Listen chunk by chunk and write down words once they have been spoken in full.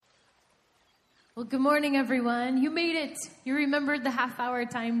Well, good morning, everyone. You made it. You remembered the half-hour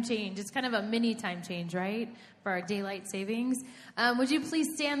time change. It's kind of a mini time change, right, for our daylight savings. Would you please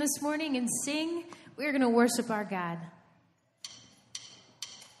stand this morning and sing? We're going to worship our God.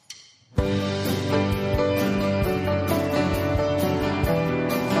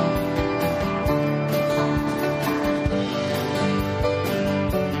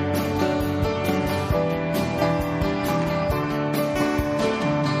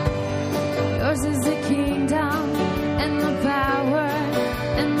 Yours is the kingdom and the power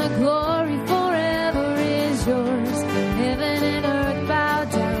and the glory forever is yours. Heaven and earth bow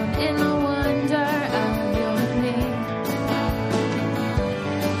down in the wonder of your name.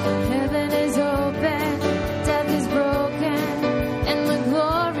 Heaven is open, death is broken, and the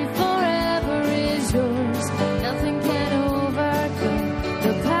glory forever is yours. Nothing can overcome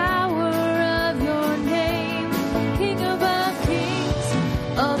the power of your name. King above kings,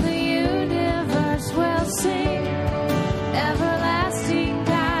 all the universe will sing. Everlasting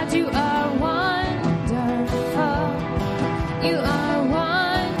God, you are wonderful. You are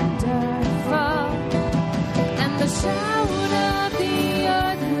wonderful. And the shout of the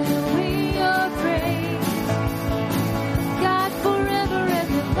earth will be your praise. God, forever and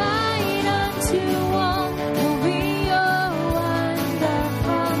the light unto all will be your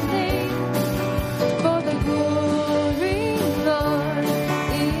wonderful name. For the glory, Lord,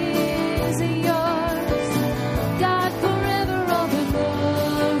 is yours. God, forever all the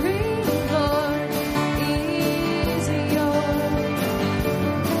glory, Lord, is yours.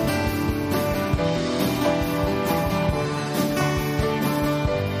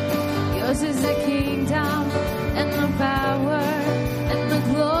 Yours is the kingdom and the power and the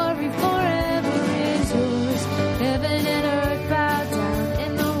glory forever is yours. Heaven and earth bow down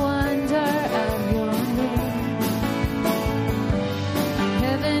in the wonder of your name.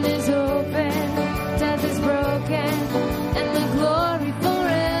 Heaven is open, death is broken, and the glory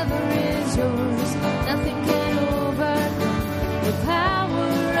forever is yours. Nothing can overcome the power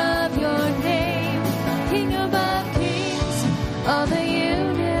of your name. King above kings, all the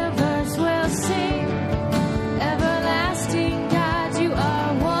universe will sing. Everlasting God, you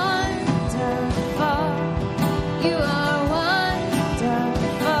are wonderful. You are wonderful.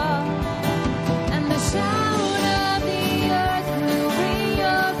 And the shout of the earth will be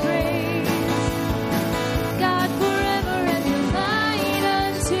your praise. God, forever and your light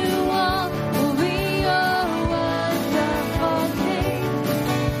unto all will be your wonderful name.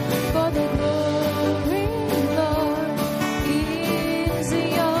 For the glory, Lord, is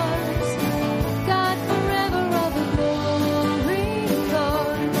yours. God, forever all the glory,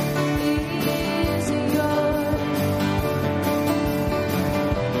 Lord, is yours.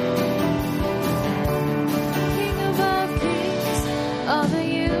 King above kings, all the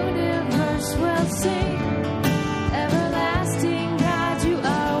universe will sing. Everlasting God, you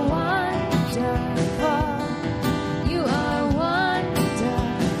are wonderful. You are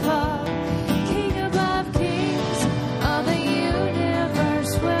wonderful. King above kings, all the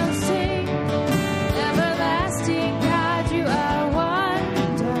universe will sing. Everlasting God, you are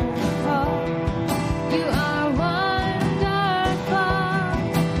wonderful. You are wonderful.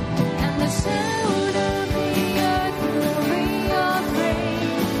 And the shout of the earth will be your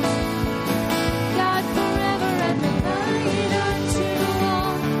praise. God, forever and the light unto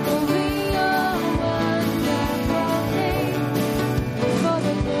all will be your wonderful name. For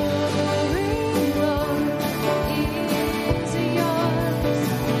the glory, Lord, is yours.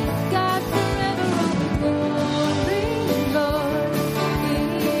 God, forever all the glory, Lord,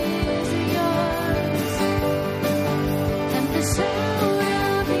 is yours. And the shout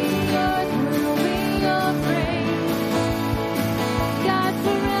of the earth will be your praise. God,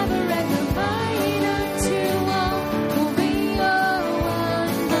 forever and the light unto all will be your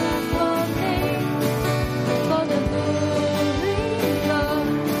wonderful name. For the glory, Lord,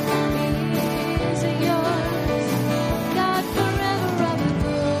 is yours. God, forever all the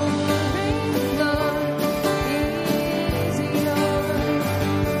glory, Lord, is yours.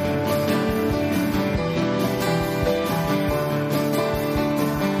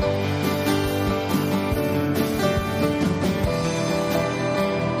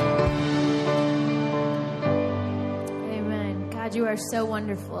 Amen. God, you are so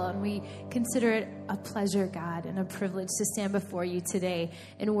wonderful, and we consider it a pleasure, God, and a privilege to stand before you today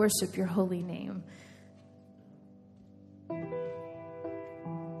and worship your holy name.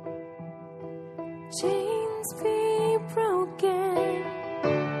 Chains be broken,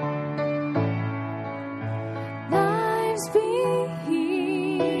 lives be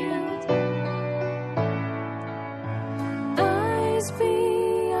healed, eyes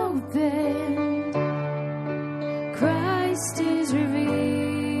be open.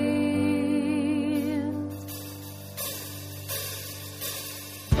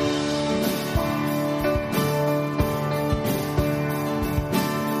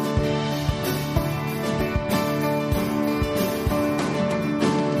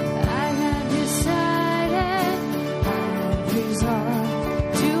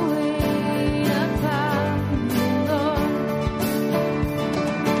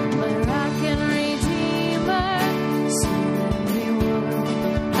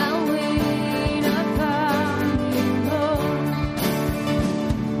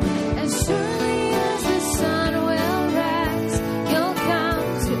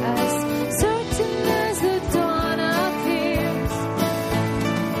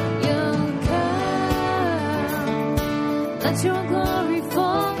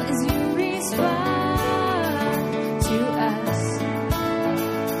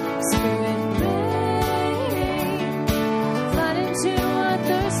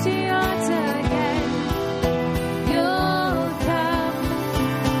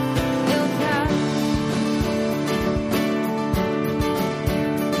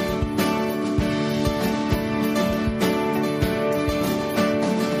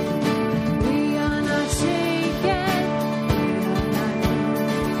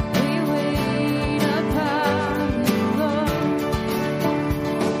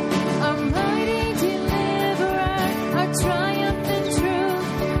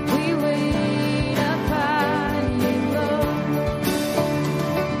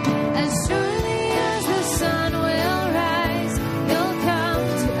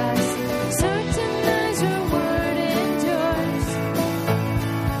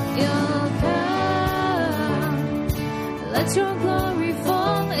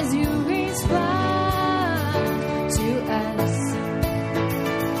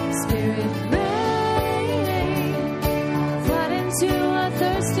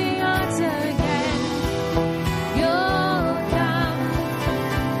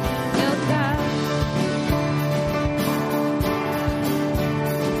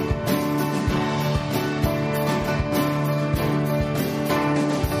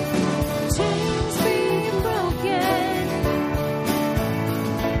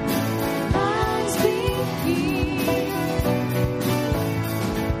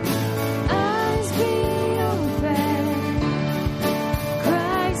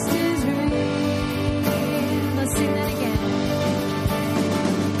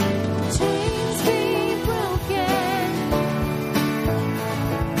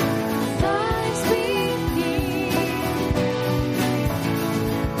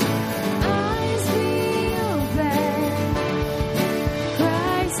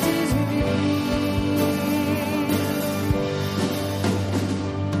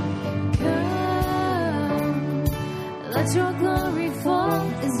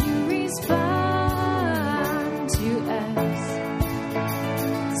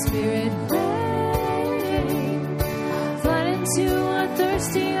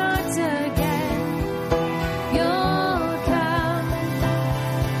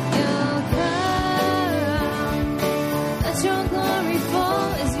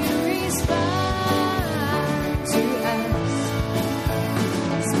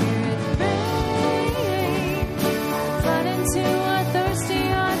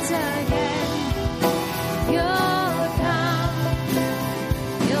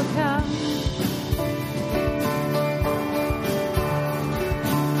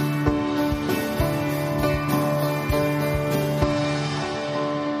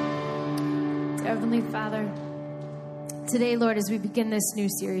 Today, Lord, as we begin this new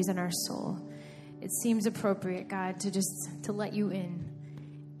series on our soul, it seems appropriate, God, to let you in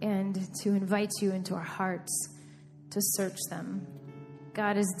and to invite you into our hearts, to search them.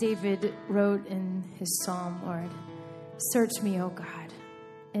 God, as David wrote in his psalm, Lord, search me, O God,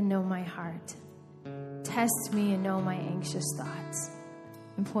 and know my heart. Test me and know my anxious thoughts,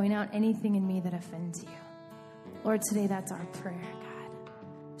 and point out anything in me that offends you. Lord, today that's our prayer, God.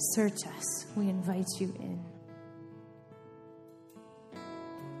 Search us. We invite you in.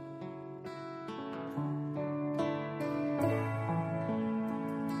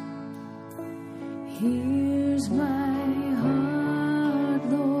 Here's my heart,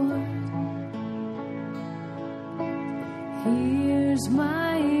 Lord. Here's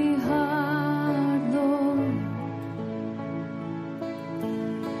my heart, Lord.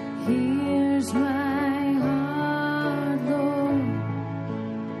 Here's my heart, Lord.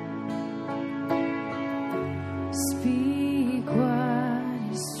 Speak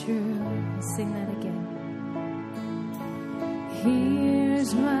what is true. Sing that again.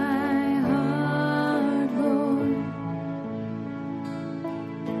 Here's my heart, Lord.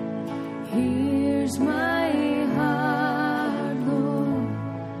 Here's my heart, Lord.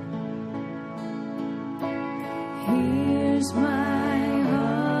 Here's my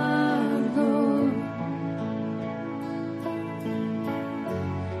heart, Lord.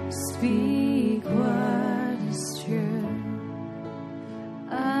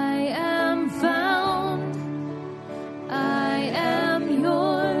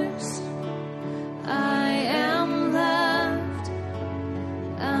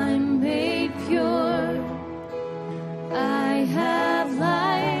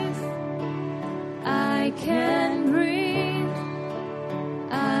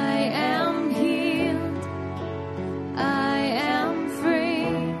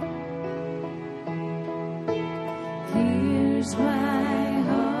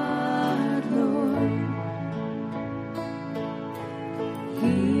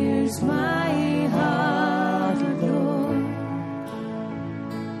 Here's my heart, Lord.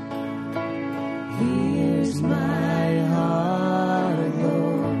 Here's my heart,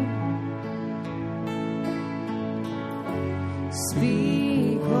 Lord.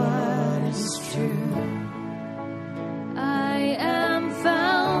 Speak what is true. I am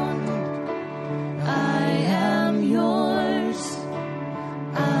found. I am yours.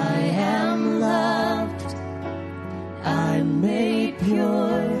 I am loved. I'm made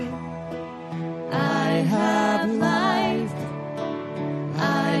pure. I have life.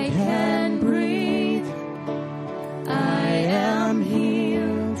 I can breathe. I am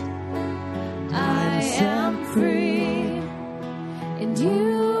healed. I am free. And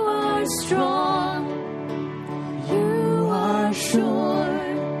you are strong. You are sure.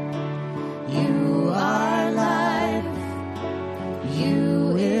 You are life.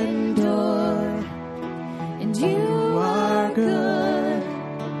 You endure. And you are good.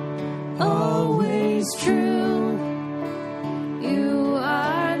 Always true. You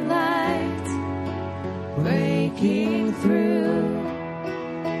are light. Breaking through.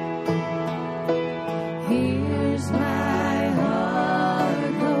 Here's my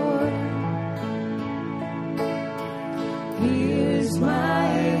heart, Lord. Here's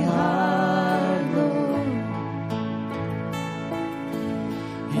my heart, Lord.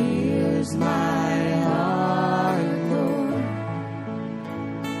 Here's my heart, Lord.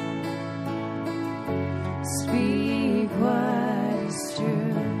 Speak what is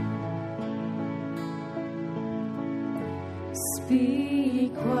true.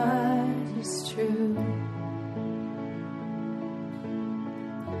 Speak what is true.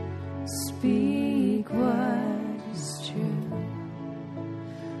 Speak what is true.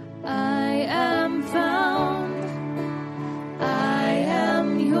 I am found. I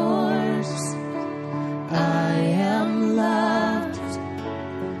am yours. I am loved.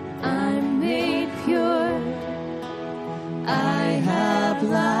 I'm made pure. I have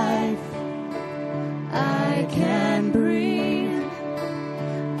life. I can breathe.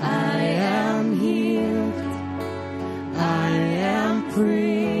 I am healed. I am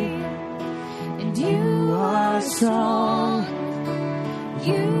free. And you are strong.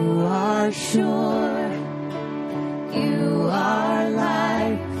 You are sure. You are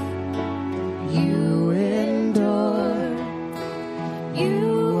life. You endure.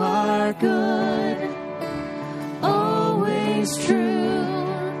 You are good. Always true.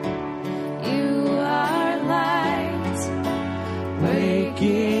 You are light.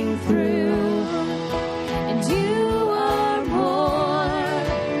 Breaking through. And you are more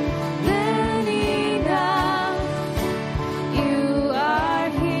than enough. You are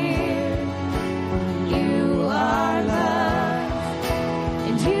here. You are love.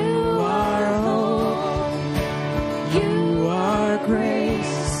 And you are whole. You are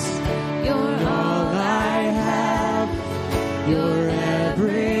grace. You're all I have. You're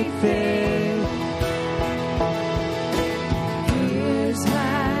everything. Here's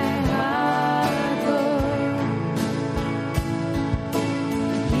my heart, Lord.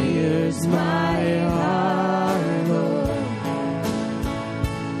 Here's my heart, Lord.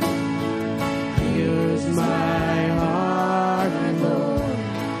 Here's my heart, Lord.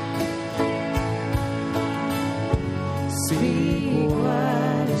 Speak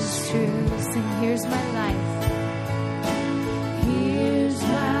what is true. Sing, here's my life. Here's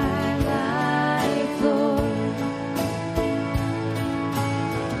my life, Lord.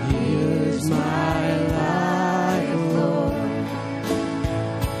 Here's my life, Lord.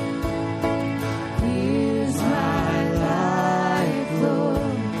 Here's my life,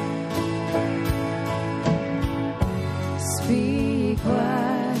 Lord. Speak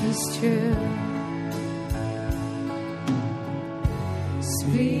what is true.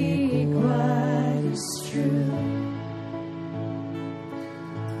 Speak what is true.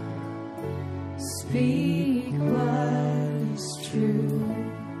 Speak what is true.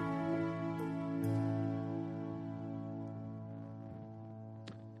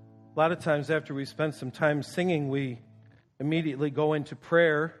 A lot of times after we spend some time singing, we immediately go into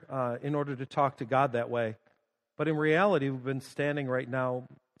prayer in order to talk to God that way. But in reality, we've been standing right now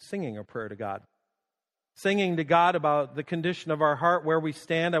singing a prayer to God. Singing to God about the condition of our heart, where we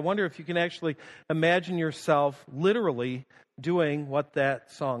stand. I wonder if you can actually imagine yourself literally doing what that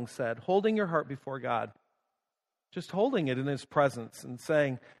song said. Holding your heart before God. Just holding it in His presence and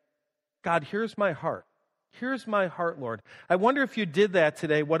saying, God, here's my heart. Here's my heart, Lord. I wonder if you did that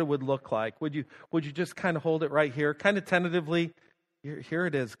today, what it would look like. Would you just kind of hold it right here, kind of tentatively? Here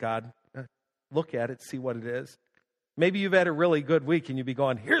it is, God. Look at it, see what it is. Maybe you've had a really good week and you'd be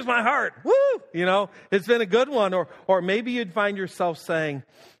going, here's my heart. Woo! You know, it's been a good one. Or maybe you'd find yourself saying,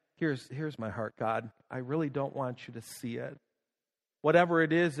 here's my heart, God. I really don't want you to see it. Whatever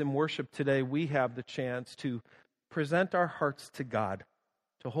it is in worship today, we have the chance to present our hearts to God,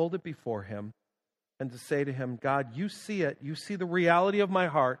 to hold it before Him, and to say to Him, God, you see it. You see the reality of my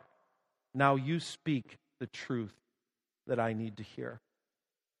heart. Now you speak the truth that I need to hear.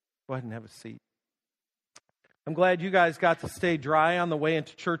 Go ahead and have a seat. I'm glad you guys got to stay dry on the way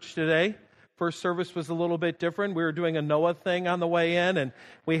into church today. First service was a little bit different. We were doing a Noah thing on the way in, and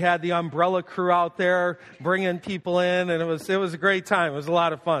we had the umbrella crew out there bringing people in, and it was a great time. It was a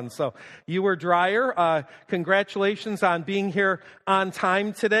lot of fun. So you were drier. Congratulations on being here on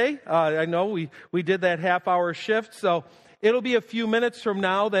time today. I know we did that half-hour shift, so it'll be a few minutes from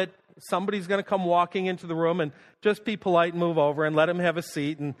now that somebody's going to come walking into the room, and just be polite and move over and let them have a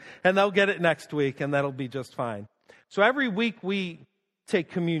seat, and they'll get it next week, and that'll be just fine. So every week we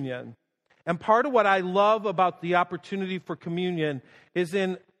take communion. And part of what I love about the opportunity for communion is,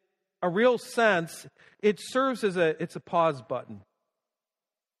 in a real sense, it serves as it's a pause button.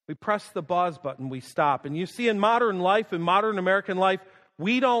 We press the pause button, we stop. And you see, in modern life, in modern American life,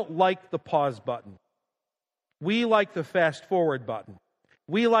 we don't like the pause button. We like the fast forward button.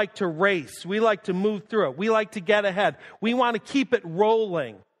 We like to race. We like to move through it. We like to get ahead. We want to keep it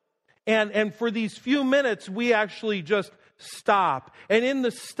rolling. And for these few minutes, we actually just stop. And in the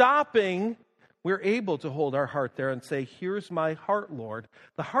stopping, we're able to hold our heart there and say, here's my heart, Lord.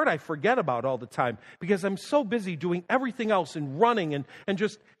 The heart I forget about all the time because I'm so busy doing everything else and running and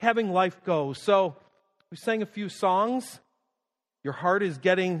just having life go. So we sang a few songs. Your heart is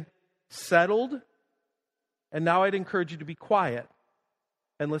getting settled. And now I'd encourage you to be quiet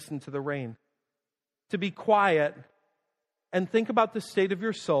and listen to the rain. To be quiet and think about the state of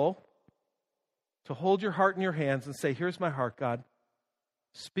your soul. To hold your heart in your hands and say, here's my heart, God.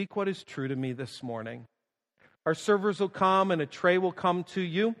 Speak what is true to me this morning. Our servers will come and a tray will come to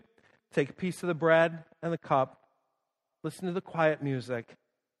you. Take a piece of the bread and the cup. Listen to the quiet music.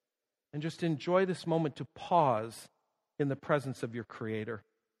 And just enjoy this moment to pause in the presence of your Creator.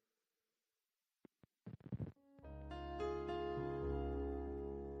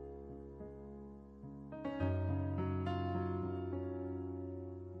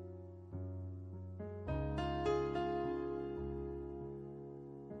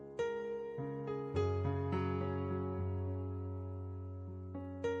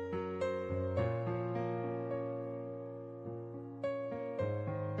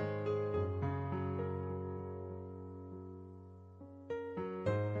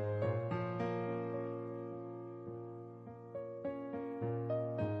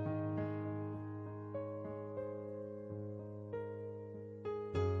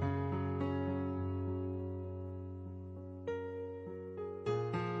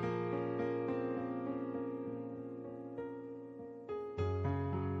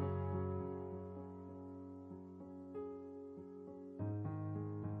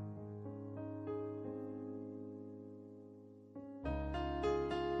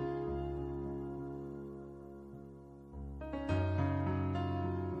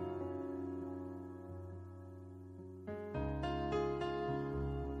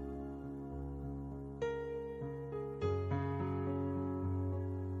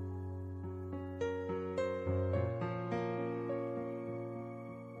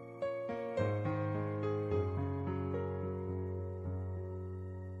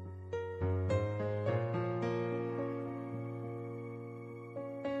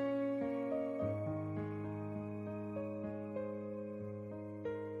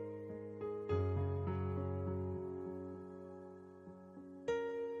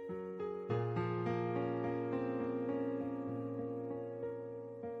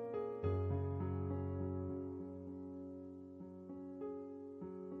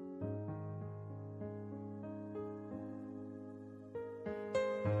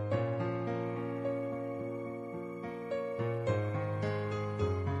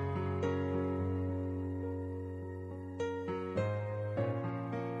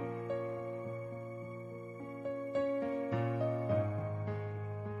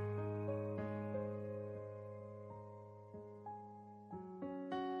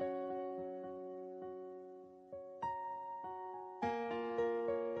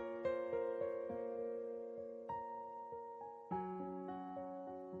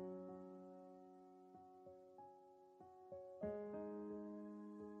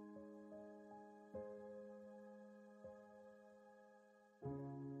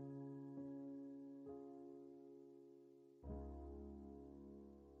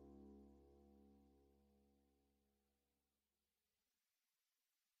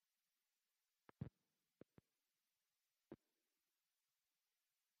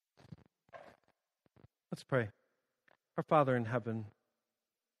 Let's pray. Our Father in heaven,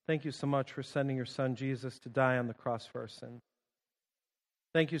 thank you so much for sending your Son Jesus to die on the cross for our sins.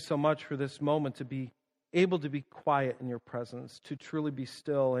 Thank you so much for this moment to be able to be quiet in your presence, to truly be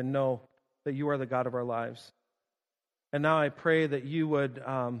still and know that you are the God of our lives. And now I pray that you would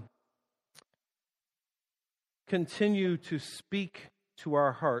continue to speak to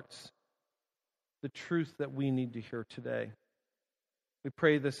our hearts the truth that we need to hear today. We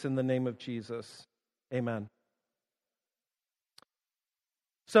pray this in the name of Jesus. Amen.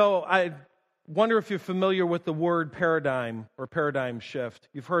 So I wonder if you're familiar with the word paradigm or paradigm shift.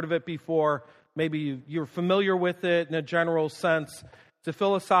 You've heard of it before. Maybe you're familiar with it in a general sense. It's a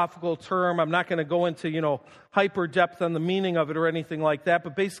philosophical term. I'm not going to go into, hyper depth on the meaning of it or anything like that.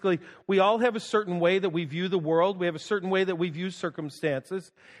 But basically, we all have a certain way that we view the world. We have a certain way that we view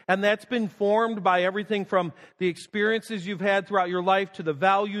circumstances. And that's been formed by everything from the experiences you've had throughout your life to the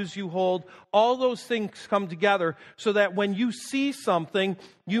values you hold. All those things come together so that when you see something,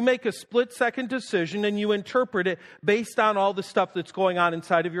 you make a split-second decision and you interpret it based on all the stuff that's going on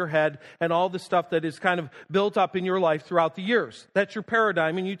inside of your head and all the stuff that is kind of built up in your life throughout the years. That's your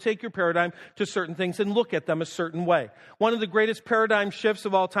paradigm, and you take your paradigm to certain things and look at them a certain way. One of the greatest paradigm shifts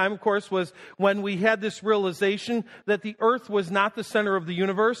of all time, of course, was when we had this realization that the earth was not the center of the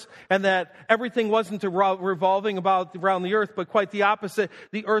universe and that everything wasn't revolving around the earth, but quite the opposite.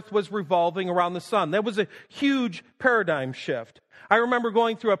 The earth was revolving around the sun. That was a huge paradigm shift. I remember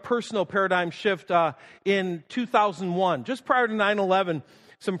going through a personal paradigm shift in 2001, just prior to 9/11.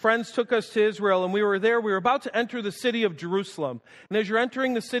 Some friends took us to Israel, and we were there. We were about to enter the city of Jerusalem. And as you're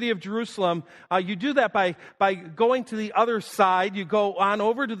entering the city of Jerusalem, you do that by going to the other side. You go on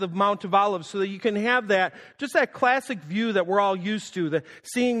over to the Mount of Olives so that you can have that classic view that we're all used to,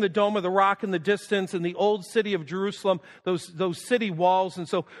 seeing the Dome of the Rock in the distance and the old city of Jerusalem, those city walls. And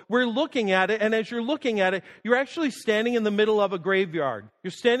so we're looking at it, and as you're looking at it, you're actually standing in the middle of a graveyard. You're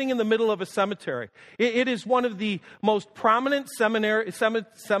standing in the middle of a cemetery. It is one of the most prominent cemeteries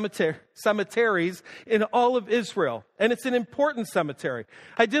in all of Israel. And it's an important cemetery.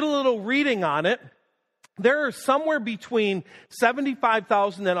 I did a little reading on it. There are somewhere between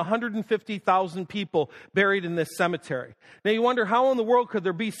 75,000 and 150,000 people buried in this cemetery. Now you wonder, how in the world could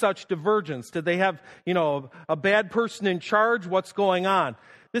there be such divergence? Did they have, a bad person in charge? What's going on?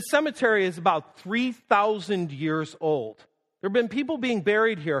 This cemetery is about 3,000 years old. There have been people being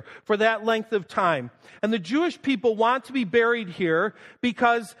buried here for that length of time. And the Jewish people want to be buried here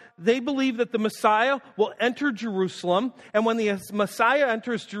because they believe that the Messiah will enter Jerusalem. And when the Messiah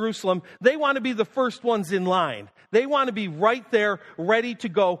enters Jerusalem, they want to be the first ones in line. They want to be right there, ready to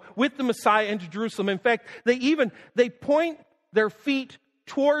go with the Messiah into Jerusalem. In fact, they point their feet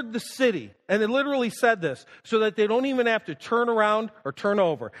toward the city. And it literally said this, so that they don't even have to turn around or turn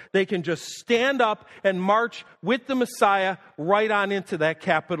over. They can just stand up and march with the Messiah right on into that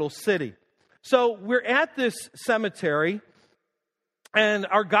capital city. So we're at this cemetery, and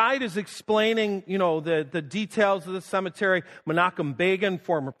our guide is explaining, the details of the cemetery. Menachem Begin,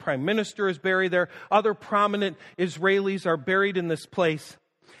 former prime minister, is buried there. Other prominent Israelis are buried in this place.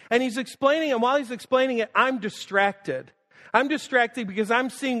 And he's explaining, and while he's explaining it, I'm distracted. I'm distracted because I'm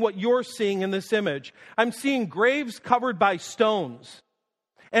seeing what you're seeing in this image. I'm seeing graves covered by stones.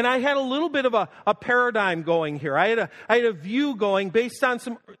 And I had a little bit of a paradigm going here. I had a view going based on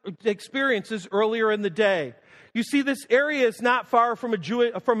some experiences earlier in the day. You see, this area is not far from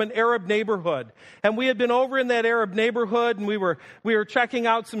an Arab neighborhood. And we had been over in that Arab neighborhood, and we were checking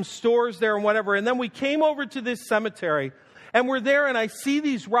out some stores there and whatever. And then we came over to this cemetery. And we're there, and I see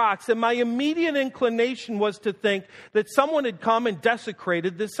these rocks, and my immediate inclination was to think that someone had come and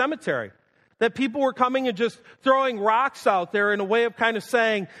desecrated this cemetery. That people were coming and just throwing rocks out there in a way of kind of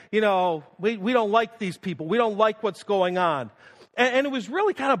saying, we don't like these people. We don't like what's going on. And it was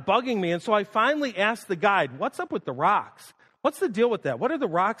really kind of bugging me. And so I finally asked the guide, what's up with the rocks? What's the deal with that? What are the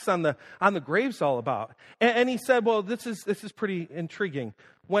rocks on the graves all about? And he said, well, this is pretty intriguing.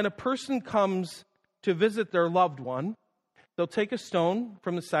 When a person comes to visit their loved one, they'll take a stone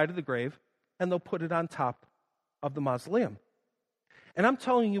from the side of the grave and they'll put it on top of the mausoleum. And I'm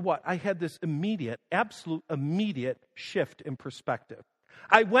telling you what, I had this absolute immediate shift in perspective.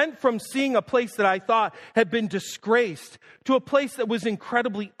 I went from seeing a place that I thought had been disgraced to a place that was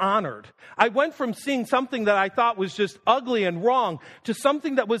incredibly honored. I went from seeing something that I thought was just ugly and wrong to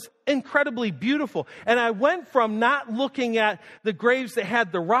something that was incredibly beautiful. And I went from not looking at the graves that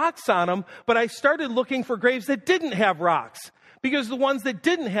had the rocks on them, but I started looking for graves that didn't have rocks. Because the ones that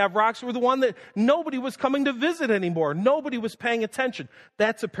didn't have rocks were the one that nobody was coming to visit anymore. Nobody was paying attention.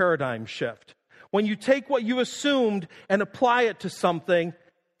 That's a paradigm shift. When you take what you assumed and apply it to something,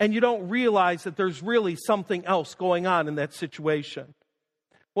 and you don't realize that there's really something else going on in that situation.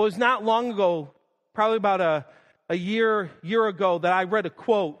 Well, it was not long ago, probably about a year ago, that I read a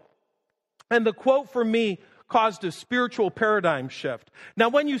quote. And the quote for me caused a spiritual paradigm shift. Now,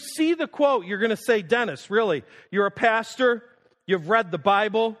 when you see the quote, you're going to say, Dennis, really, you're a pastor, you've read the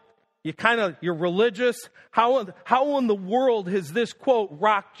Bible, you're religious. How in the world has this quote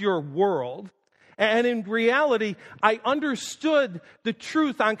rocked your world? And in reality, I understood the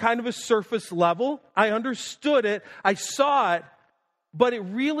truth on kind of a surface level. I understood it. I saw it. But it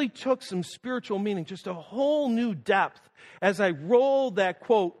really took some spiritual meaning, just a whole new depth as I rolled that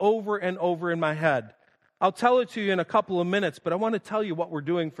quote over and over in my head. I'll tell it to you in a couple of minutes, but I want to tell you what we're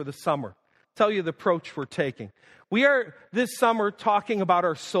doing for the summer. Tell you the approach we're taking. We are this summer talking about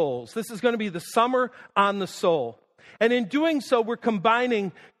our souls. This is going to be the summer on the soul. And in doing so, we're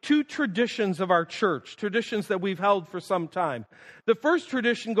combining two traditions of our church, traditions that we've held for some time. The first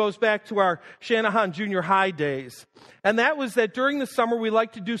tradition goes back to our Shanahan Junior High days. And that was that during the summer, we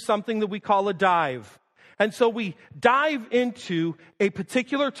like to do something that we call a dive. And so we dive into a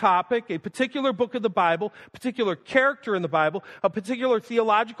particular topic, a particular book of the Bible, a particular character in the Bible, a particular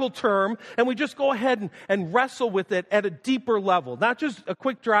theological term, and we just go ahead and wrestle with it at a deeper level. Not just a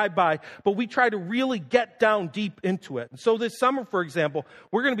quick drive-by, but we try to really get down deep into it. And so this summer, for example,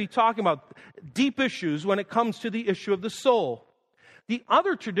 we're going to be talking about deep issues when it comes to the issue of the soul. The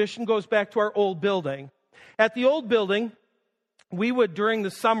other tradition goes back to our old building. At the old building, we would, during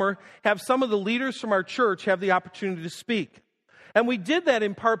the summer, have some of the leaders from our church have the opportunity to speak. And we did that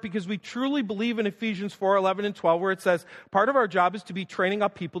in part because we truly believe in Ephesians 4:11 and 12, where it says, part of our job is to be training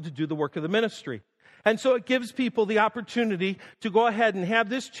up people to do the work of the ministry. And so it gives people the opportunity to go ahead and have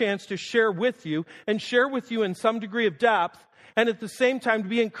this chance to share with you, and share with you in some degree of depth, and at the same time to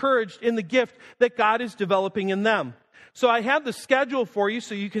be encouraged in the gift that God is developing in them. So I have the schedule for you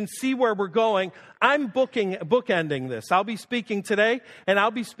so you can see where we're going. I'm bookending this. I'll be speaking today, and I'll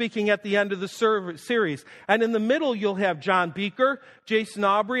be speaking at the end of the series. And in the middle, you'll have John Beaker, Jason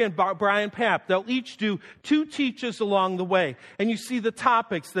Aubrey, and Brian Papp. They'll each do 2 teaches along the way, and you see the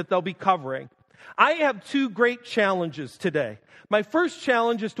topics that they'll be covering. I have 2 great challenges today. My first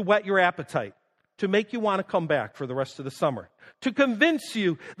challenge is to whet your appetite, to make you want to come back for the rest of the summer, to convince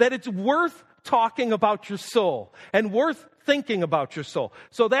you that it's worth talking about your soul and worth thinking about your soul.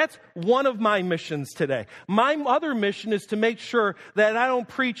 So that's one of my missions today. My other mission is to make sure that I don't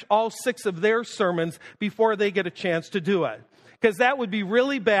preach all 6 of their sermons before they get a chance to do it. Because that would be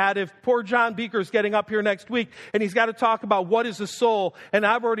really bad if poor John Beaker's getting up here next week and he's got to talk about what is a soul, and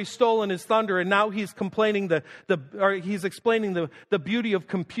I've already stolen his thunder, and now he's complaining he's explaining the beauty of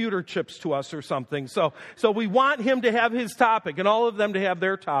computer chips to us or something. So we want him to have his topic and all of them to have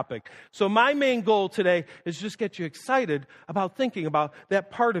their topic. So my main goal today is just get you excited about thinking about that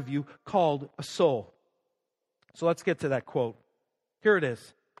part of you called a soul. So let's get to that quote. Here it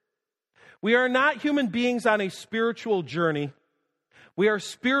is. We are not human beings on a spiritual journey. We are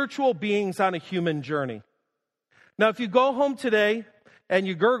spiritual beings on a human journey. Now, if you go home today and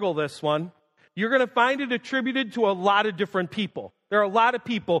you Google this one, you're going to find it attributed to a lot of different people. There are a lot of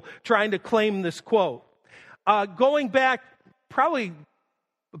people trying to claim this quote. Going back probably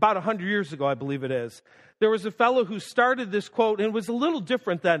about 100 years ago, I believe it is, there was a fellow who started this quote, and it was a little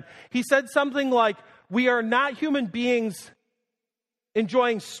different then. He said something like, we are not human beings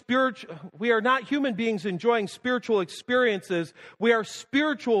enjoying spiritual experiences. We are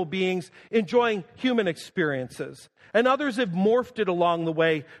spiritual beings enjoying human experiences. And others have morphed it along the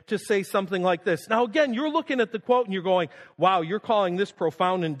way to say something like this. Now, again, you're looking at the quote and you're going, wow, you're calling this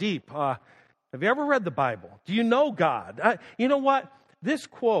profound and deep. Have you ever read the Bible? Do you know God? You know what? This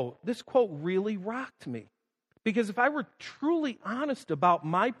quote really rocked me. Because if I were truly honest about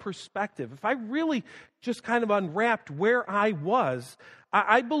my perspective, if I really just kind of unwrapped where I was,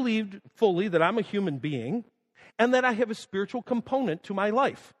 I believed fully that I'm a human being and that I have a spiritual component to my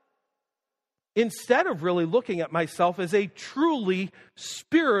life. Instead of really looking at myself as a truly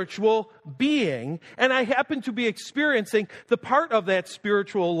spiritual being, and I happen to be experiencing the part of that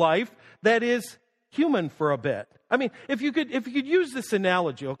spiritual life that is human for a bit. I mean, if you could use this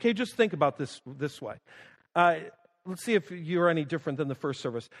analogy, okay, just think about this way. Let's see if you're any different than the first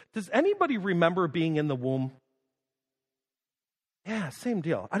service. Does anybody remember being in the womb? Yeah, same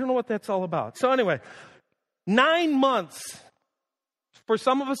deal. I don't know what that's all about. So anyway, 9 months. For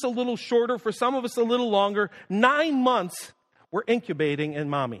some of us a little shorter, for some of us a little longer. 9 months we're incubating in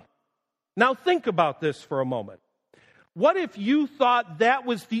mommy. Now think about this for a moment. What if you thought that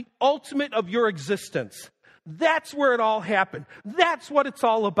was the ultimate of your existence? That's where it all happened. That's what it's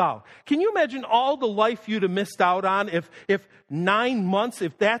all about. Can you imagine all the life you'd have missed out on if 9 months,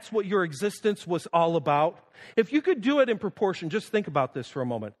 if that's what your existence was all about? If you could do it in proportion, just think about this for a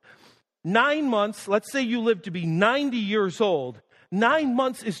moment. 9 months, let's say you live to be 90 years old. 9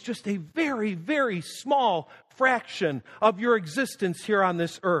 months is just a very, very small fraction of your existence here on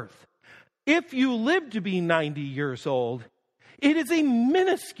this earth. If you live to be 90 years old, it is a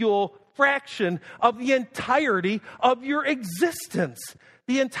minuscule fraction of the entirety of your existence,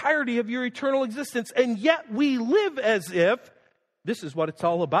 the entirety of your eternal existence. And yet we live as if this is what it's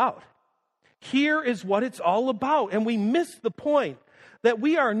all about. Here is what it's all about. And we miss the point that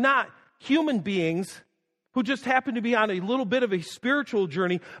we are not human beings who just happen to be on a little bit of a spiritual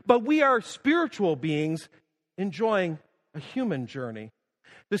journey, but we are spiritual beings enjoying a human journey.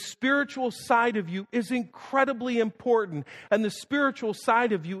 The spiritual side of you is incredibly important, and the spiritual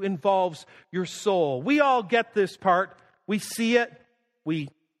side of you involves your soul. We all get this part. We see it. We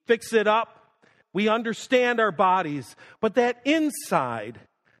fix it up. We understand our bodies. But that inside,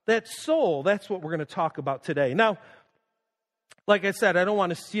 that soul, that's what we're going to talk about today. Now, like I said, I don't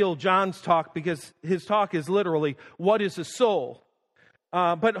want to steal John's talk because his talk is literally, what is a soul?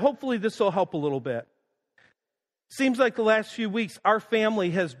 But hopefully this will help a little bit. Seems like the last few weeks, our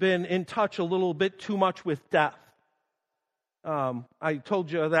family has been in touch a little bit too much with death. I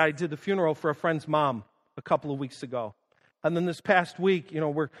told you that I did the funeral for a friend's mom a couple of weeks ago. And then this past week,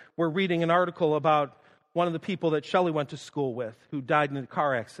 we're reading an article about one of the people that Shelley went to school with who died in a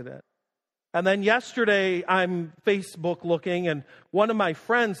car accident. And then yesterday, I'm Facebook looking, and one of my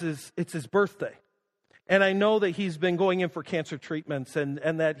friends, it's his birthday. And I know that he's been going in for cancer treatments and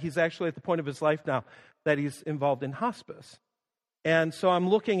that he's actually at the point of his life now that he's involved in hospice. And so I'm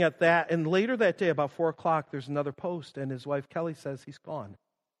looking at that, and later that day, about 4 o'clock, there's another post, and his wife, Kelly, says he's gone.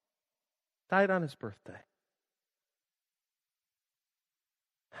 Died on his birthday.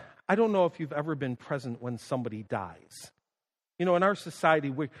 I don't know if you've ever been present when somebody dies. In our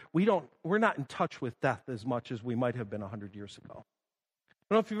society, we're not in touch with death as much as we might have been 100 years ago.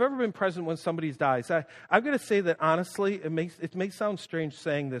 I don't know if you've ever been present when somebody dies. I'm going to say that honestly, it may sound strange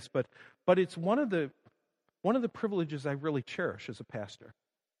saying this, but it's one of the privileges I really cherish as a pastor,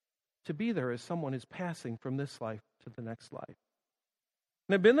 to be there as someone is passing from this life to the next life.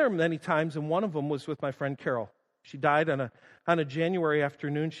 And I've been there many times, and one of them was with my friend Carol. She died on a January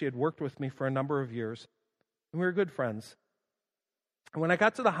afternoon. She had worked with me for a number of years, and we were good friends. And when I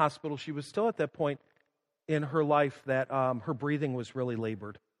got to the hospital, she was still at that point in her life that her breathing was really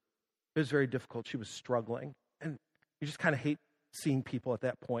labored. It was very difficult. She was struggling. And you just kind of hate seeing people at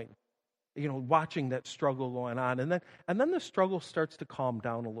that point, watching that struggle going on. And then the struggle starts to calm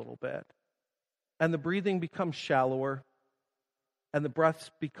down a little bit. And the breathing becomes shallower. And the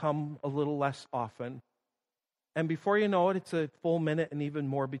breaths become a little less often. And before you know it, it's a full minute and even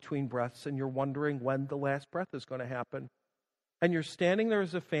more between breaths. And you're wondering when the last breath is going to happen. And you're standing there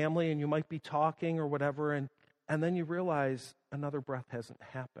as a family, and you might be talking or whatever, and then you realize another breath hasn't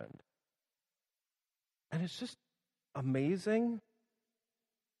happened. And it's just amazing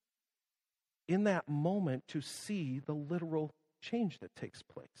in that moment to see the literal change that takes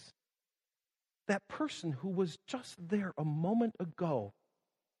place. That person who was just there a moment ago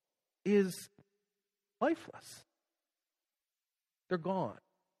is lifeless. They're gone.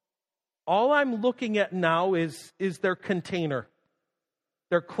 All I'm looking at now is their container,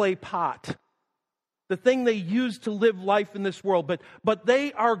 their clay pot, the thing they use to live life in this world, but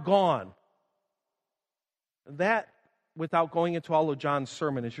they are gone. That, without going into all of John's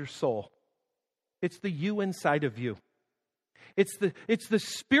sermon, is your soul. It's the you inside of you. It's the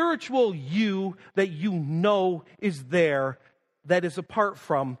spiritual you that you know is there, that is apart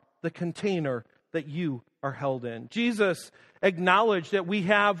from the container that you are held in. Jesus acknowledged that we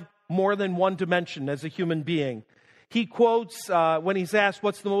have more than one dimension as a human being. He quotes, when he's asked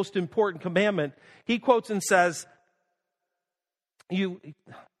what's the most important commandment, he quotes and says,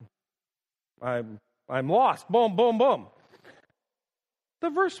 I'm lost. Boom, boom, boom. The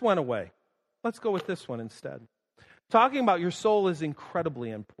verse went away. Let's go with this one instead. Talking about your soul is incredibly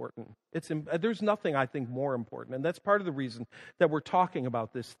important. There's nothing, I think, more important. And that's part of the reason that we're talking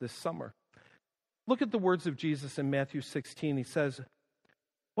about this summer. Look at the words of Jesus in Matthew 16. He says,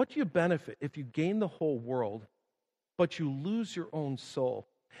 what do you benefit if you gain the whole world, but you lose your own soul?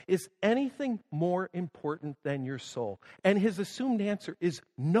 Is anything more important than your soul? And his assumed answer is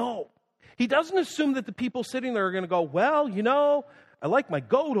no. He doesn't assume that the people sitting there are going to go, well, I like my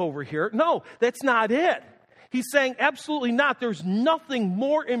goat over here. No, that's not it. He's saying absolutely not. There's nothing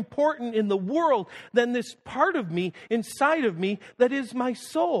more important in the world than this part of me, inside of me, that is my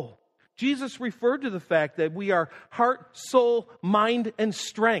soul. Jesus referred to the fact that we are heart, soul, mind, and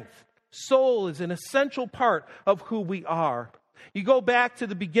strength. Soul is an essential part of who we are. You go back to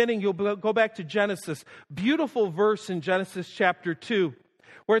the beginning, you'll go back to Genesis. Beautiful verse in Genesis chapter 2,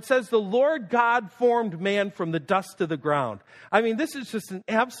 where it says, the Lord God formed man from the dust of the ground. I mean, this is just an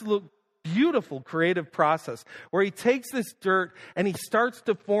absolute beautiful creative process where he takes this dirt and he starts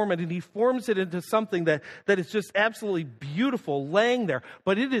to form it, and he forms it into something that is just absolutely beautiful laying there,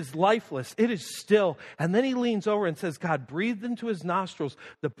 but it is lifeless, it is still. And then he leans over and says, God breathed into his nostrils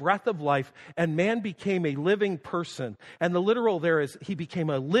the breath of life, and man became a living person. And the literal there is, he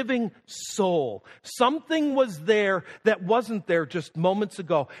became a living soul. Something was there that wasn't there just moments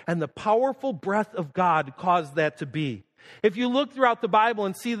ago, and the powerful breath of God caused that to be. If you look throughout the Bible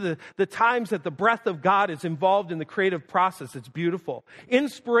and see the times that the breath of God is involved in the creative process, it's beautiful.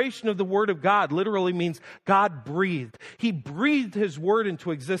 Inspiration of the Word of God literally means God breathed. He breathed His Word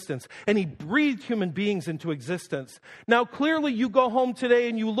into existence, and He breathed human beings into existence. Now, clearly, you go home today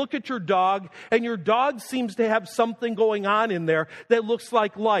and you look at your dog, and your dog seems to have something going on in there that looks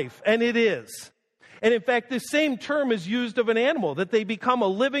like life, and it is. And in fact, the same term is used of an animal, that they become a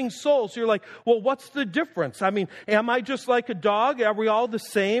living soul. So you're like, well, what's the difference? I mean, am I just like a dog? Are we all the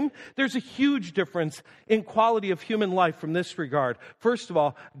same? There's a huge difference in quality of human life from this regard. First of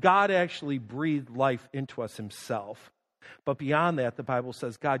all, God actually breathed life into us Himself. But beyond that, the Bible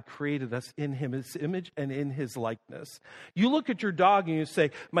says God created us in His image and in His likeness. You look at your dog and you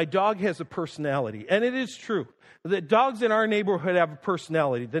say, my dog has a personality. And it is true. The dogs in our neighborhood have a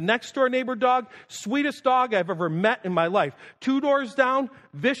personality. The next door neighbor dog, sweetest dog I've ever met in my life. 2 doors down,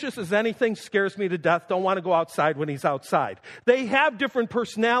 vicious as anything, scares me to death. Don't want to go outside when he's outside. They have different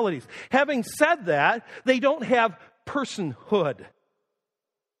personalities. Having said that, they don't have personhood.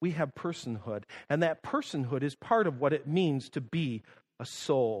 We have personhood, and that personhood is part of what it means to be a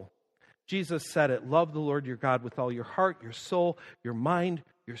soul. Jesus said it, love the Lord your God with all your heart, your soul, your mind,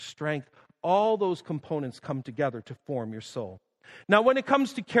 your strength. All those components come together to form your soul. Now, when it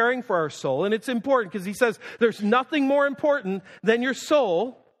comes to caring for our soul, and it's important because he says there's nothing more important than your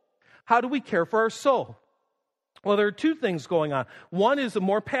soul, how do we care for our soul? Well, there are two things going on. One is the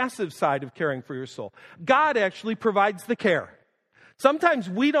more passive side of caring for your soul. God actually provides the care. Sometimes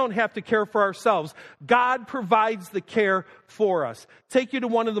we don't have to care for ourselves. God provides the care for us. Take you to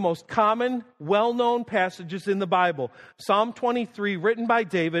one of the most common, well-known passages in the Bible. Psalm 23, written by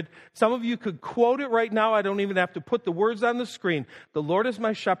David. Some of you could quote it right now. I don't even have to put the words on the screen. The Lord is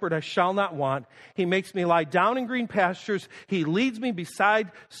my shepherd, I shall not want. He makes me lie down in green pastures. He leads me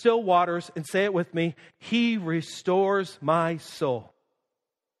beside still waters. And say it with me, He restores my soul.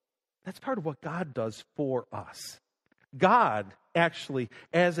 That's part of what God does for us. God actually,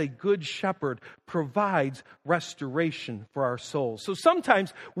 as a good shepherd, provides restoration for our souls. So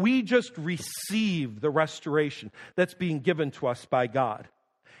sometimes we just receive the restoration that's being given to us by God.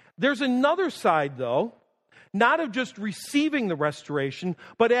 There's another side, though, not of just receiving the restoration,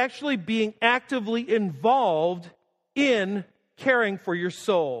 but actually being actively involved in caring for your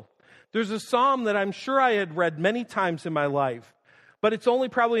soul. There's a psalm that I'm sure I had read many times in my life. But it's only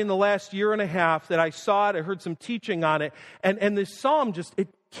probably in the last year and a half that I saw it. I heard some teaching on it. And this psalm it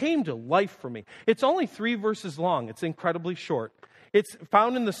came to life for me. It's only 3 verses long. It's incredibly short. It's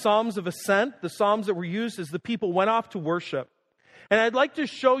found in the Psalms of Ascent, the Psalms that were used as the people went off to worship. And I'd like to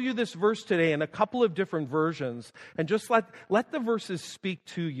show you this verse today in a couple of different versions. And just let the verses speak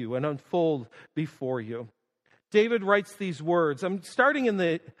to you and unfold before you. David writes these words. I'm starting in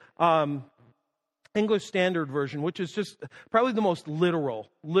the English Standard Version, which is just probably the most literal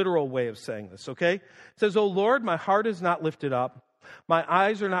way of saying this, okay? It says, O Lord, my heart is not lifted up. My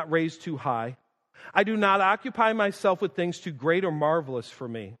eyes are not raised too high. I do not occupy myself with things too great or marvelous for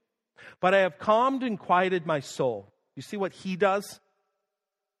me. But I have calmed and quieted my soul. You see what He does?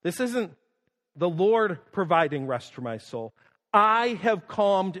 This isn't the Lord providing rest for my soul. I have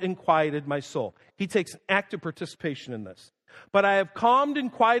calmed and quieted my soul. He takes an active participation in this. But I have calmed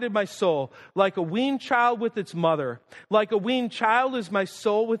and quieted my soul like a weaned child with its mother. Like a weaned child is my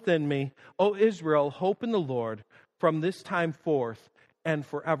soul within me. O Israel, hope in the Lord from this time forth and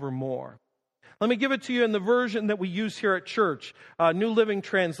forevermore. Let me give it to you in the version that we use here at church, New Living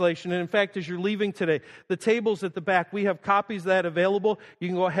Translation. And in fact, as you're leaving today, the tables at the back, we have copies of that available. You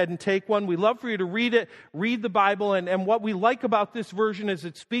can go ahead and take one. We love for you to read it, read the Bible. And what we like about this version is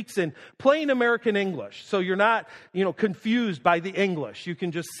it speaks in plain American English. So you're not, confused by the English. You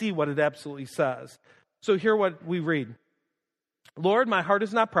can just see what it absolutely says. So hear what we read. Lord, my heart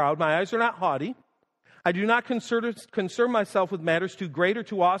is not proud. My eyes are not haughty. I do not concern myself with matters too great or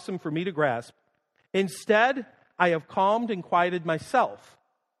too awesome for me to grasp. Instead, I have calmed and quieted myself.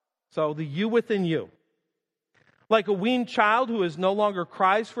 So the you within you. Like a weaned child who is no longer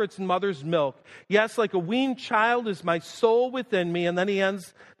cries for its mother's milk. Yes, like a weaned child is my soul within me. And then he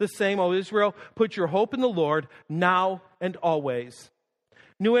ends the same, O Israel, put your hope in the Lord now and always.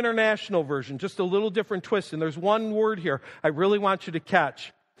 New International Version, just a little different twist. And there's one word here I really want you to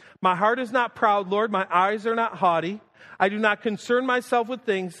catch. My heart is not proud, Lord. My eyes are not haughty. I do not concern myself with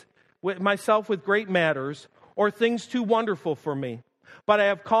great matters or things too wonderful for me. But I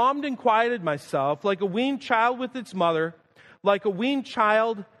have calmed and quieted myself like a weaned child with its mother. Like a weaned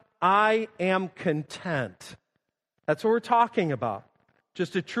child, I am content. That's what we're talking about.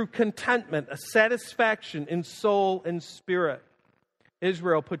 Just a true contentment, a satisfaction in soul and spirit.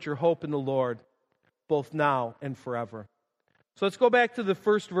 Israel, put your hope in the Lord, both now and forever. So let's go back to the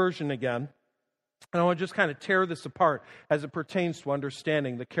first version again. And I want to just kind of tear this apart as it pertains to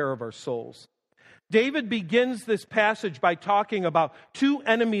understanding the care of our souls. David begins this passage by talking about two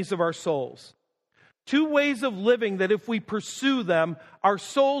enemies of our souls. Two ways of living that if we pursue them, our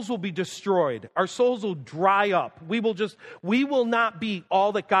souls will be destroyed. Our souls will dry up. We will not be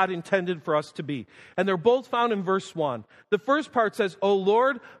all that God intended for us to be. And they're both found in verse 1. The first part says, O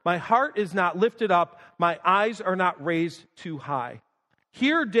Lord, my heart is not lifted up. My eyes are not raised too high.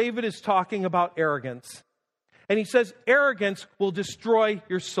 Here David is talking about arrogance. And he says arrogance will destroy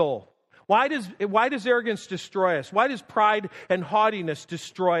your soul. Why does arrogance destroy us? Why does pride and haughtiness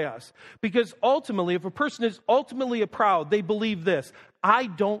destroy us? Because ultimately, if a person is ultimately proud, they believe this: I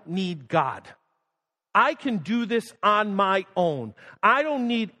don't need God. I can do this on my own. I don't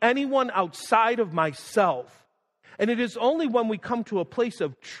need anyone outside of myself. And it is only when we come to a place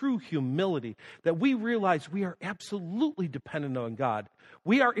of true humility that we realize we are absolutely dependent on God.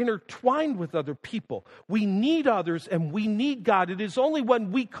 We are intertwined with other people. We need others and we need God. It is only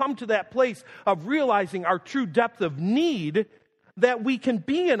when we come to that place of realizing our true depth of need that we can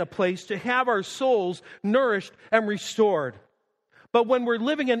be in a place to have our souls nourished and restored. But when we're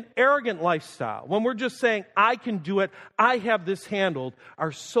living an arrogant lifestyle, when we're just saying, I can do it, I have this handled,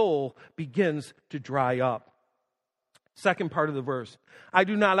 our soul begins to dry up. Second part of the verse, I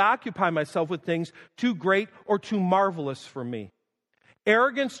do not occupy myself with things too great or too marvelous for me.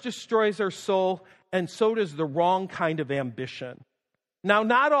 Arrogance destroys our soul, and so does the wrong kind of ambition. Now,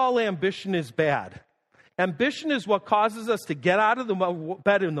 not all ambition is bad. Ambition is what causes us to get out of the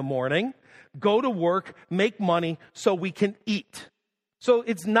bed in the morning, go to work, make money so we can eat. So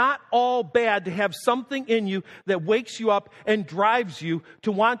it's not all bad to have something in you that wakes you up and drives you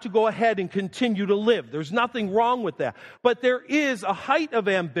to want to go ahead and continue to live. There's nothing wrong with that. But there is a height of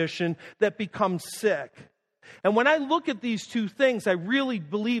ambition that becomes sick. And when I look at these two things, I really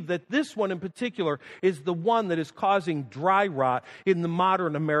believe that this one in particular is the one that is causing dry rot in the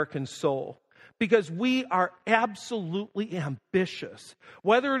modern American soul. Because we are absolutely ambitious.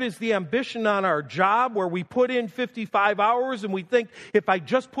 Whether it is the ambition on our job where we put in 55 hours and we think if I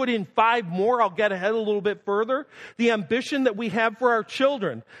just put in 5 more, I'll get ahead a little bit further. The ambition that we have for our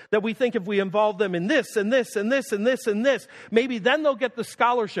children, that we think if we involve them in this and this and this and this and this, maybe then they'll get the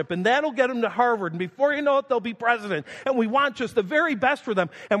scholarship and that'll get them to Harvard. And before you know it, they'll be president. And we want just the very best for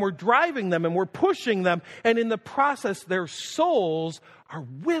them. And we're driving them and we're pushing them. And in the process, their souls are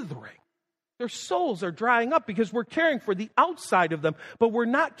withering. Their souls are drying up because we're caring for the outside of them, but we're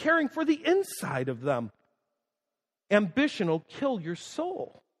not caring for the inside of them. Ambition will kill your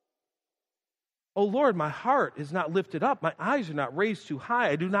soul. Oh Lord, my heart is not lifted up. My eyes are not raised too high.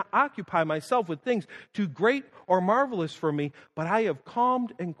 I do not occupy myself with things too great or marvelous for me, but I have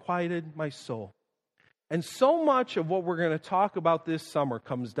calmed and quieted my soul. And so much of what we're going to talk about this summer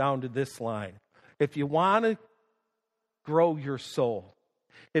comes down to this line. If you want to grow your soul,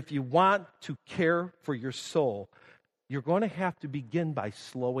 if you want to care for your soul, you're going to have to begin by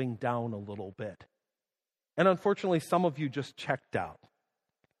slowing down a little bit. And unfortunately, some of you just checked out.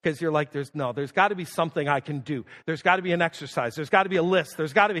 Because you're like, there's got to be something I can do. There's got to be an exercise. There's got to be a list.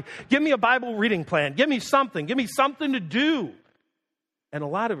 Give me a Bible reading plan. Give me something to do. And a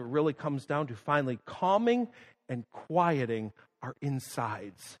lot of it really comes down to finally calming and quieting our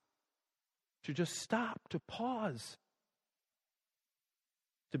insides. To just stop, to pause.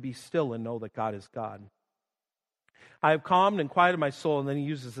 To be still and know that God is God. I have calmed and quieted my soul, and then he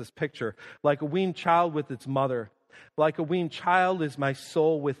uses this picture, like a weaned child with its mother. Like a weaned child is my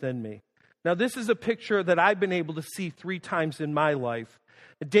soul within me. Now, this is a picture that I've been able to see 3 times in my life.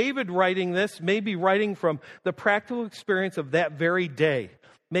 David writing this may be writing from the practical experience of that very day.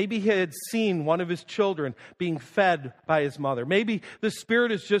 Maybe he had seen one of his children being fed by his mother. Maybe the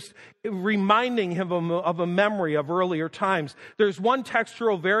Spirit is just reminding him of a memory of earlier times. There's one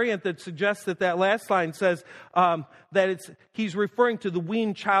textual variant that suggests that last line says that he's referring to the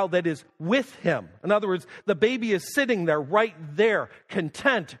weaned child that is with him. In other words, the baby is sitting there, right there,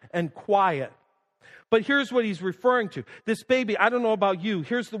 content and quiet. But here's what he's referring to. This baby, I don't know about you,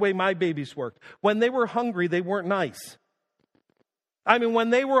 here's the way my babies worked. When they were hungry, they weren't nice. I mean, when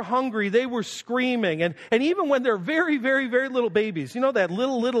they were hungry, they were screaming. And even when they're very, very, very little babies, you know that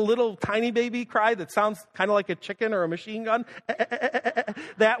little tiny baby cry that sounds kind of like a chicken or a machine gun?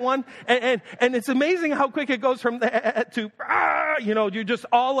 That one. And it's amazing how quick it goes from that to, you're just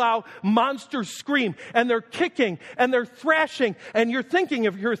all out monster scream. And they're kicking and they're thrashing. And you're thinking,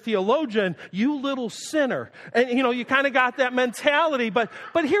 if you're a theologian, you little sinner. And, you kind of got that mentality. But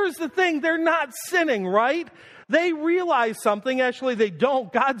here's the thing, they're not sinning, right? They realize something. Actually, they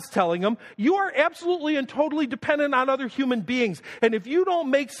don't. God's telling them, you are absolutely and totally dependent on other human beings. And if you don't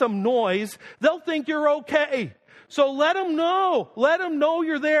make some noise, they'll think you're okay. So let them know. Let them know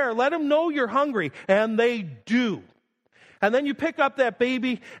you're there. Let them know you're hungry. And they do. And then you pick up that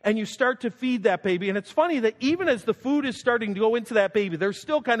baby and you start to feed that baby. And it's funny that even as the food is starting to go into that baby, they're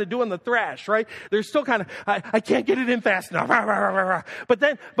still kind of doing the thrash, right? They're still kind of, I can't get it in fast enough. But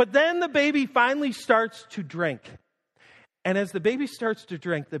then the baby finally starts to drink. And as the baby starts to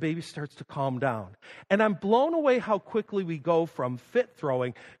drink, the baby starts to calm down. And I'm blown away how quickly we go from fit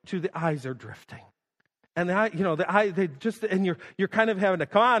throwing to the eyes are drifting. And you're kind of having to,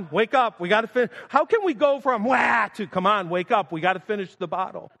 come on, wake up, we got to finish. How can we go from wah to, come on, wake up, we got to finish the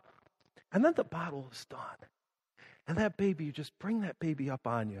bottle. And then the bottle is done. And that baby, you just bring that baby up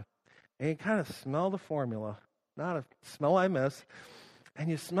on you. And you kind of smell the formula, not a smell I miss. And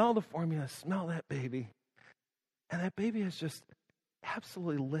you smell the formula, smell that baby. And that baby is just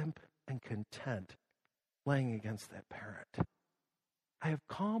absolutely limp and content laying against that parent. I have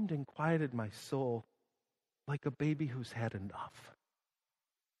calmed and quieted my soul like a baby who's had enough.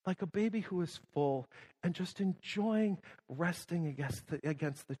 Like a baby who is full and just enjoying resting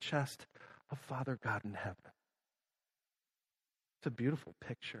against the chest of Father God in heaven. It's a beautiful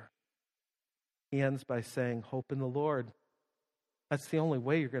picture. He ends by saying, hope in the Lord. That's the only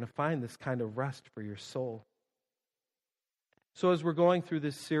way you're going to find this kind of rest for your soul. So as we're going through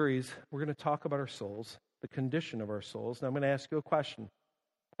this series, we're going to talk about our souls, the condition of our souls. And I'm going to ask you a question.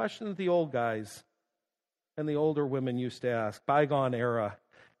 A question that the old guys and the older women used to ask. Bygone era.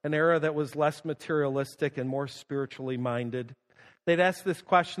 An era that was less materialistic and more spiritually minded. They'd ask this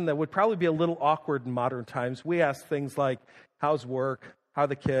question that would probably be a little awkward in modern times. We ask things like, how's work? How are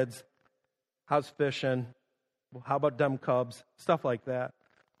the kids? How's fishing? How about them Cubs? Stuff like that.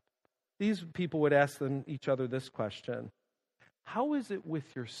 These people would ask each other this question. How is it with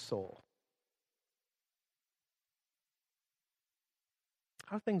your soul?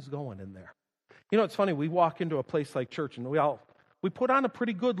 How are things going in there? It's funny, we walk into a place like church and we put on a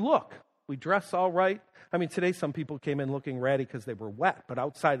pretty good look. We dress all right. I mean, today some people came in looking ratty because they were wet, but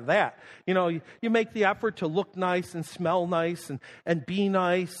outside of that, you make the effort to look nice and smell nice and be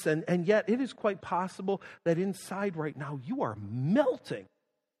nice, and yet it is quite possible that inside right now you are melting.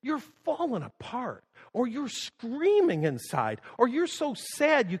 You're falling apart, or you're screaming inside, or you're so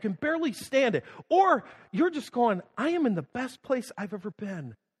sad you can barely stand it, or you're just going, I am in the best place I've ever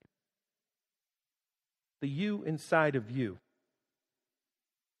been. The you inside of you.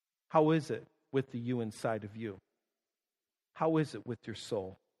 How is it with the you inside of you? How is it with your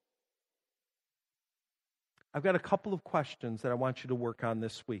soul? I've got a couple of questions that I want you to work on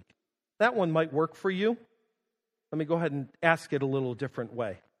this week. That one might work for you. Let me go ahead and ask it a little different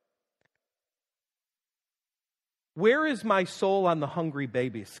way. Where is my soul on the hungry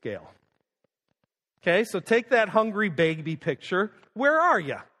baby scale? Okay, so take that hungry baby picture. Where are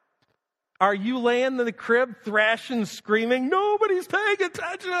you? Are you laying in the crib, thrashing, screaming, nobody's paying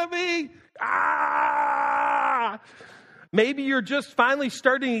attention to me? Maybe you're just finally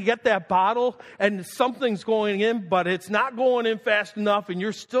starting to get that bottle and something's going in, but it's not going in fast enough and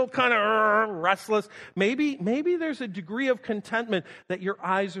you're still kind of restless. Maybe there's a degree of contentment that your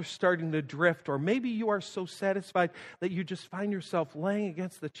eyes are starting to drift, or maybe you are so satisfied that you just find yourself laying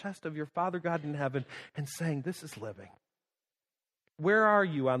against the chest of your Father God in heaven and saying, this is living. Where are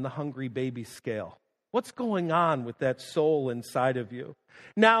you on the hungry baby scale? What's going on with that soul inside of you?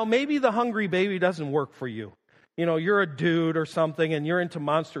 Now, maybe the hungry baby doesn't work for you. You're a dude or something and you're into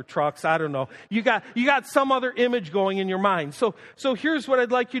monster trucks. I don't know. You got some other image going in your mind. So here's what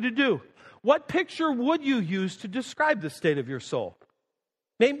I'd like you to do. What picture would you use to describe the state of your soul?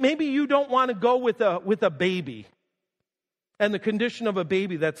 Maybe you don't want to go with a baby and the condition of a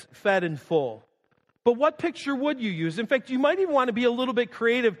baby that's fed and full. But what picture would you use? In fact, you might even want to be a little bit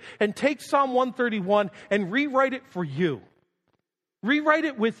creative and take Psalm 131 and rewrite it for you. Rewrite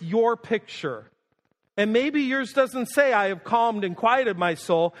it with your picture. And maybe yours doesn't say, I have calmed and quieted my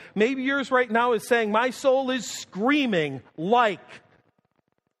soul. Maybe yours right now is saying, my soul is screaming like.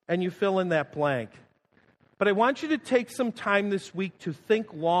 And you fill in that blank. But I want you to take some time this week to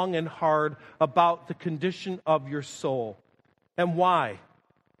think long and hard about the condition of your soul. And why?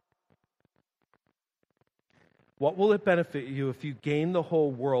 What will it benefit you if you gain the whole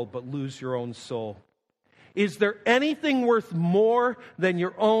world but lose your own soul? Is there anything worth more than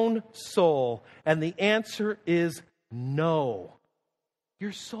your own soul? And the answer is no.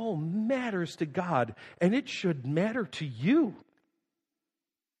 Your soul matters to God, and it should matter to you.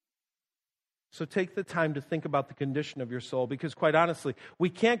 So take the time to think about the condition of your soul, because quite honestly, we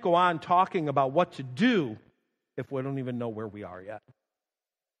can't go on talking about what to do if we don't even know where we are yet.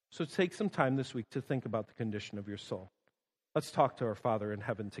 So take some time this week to think about the condition of your soul. Let's talk to our Father in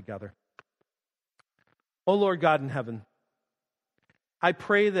heaven together. Oh Lord God in heaven, I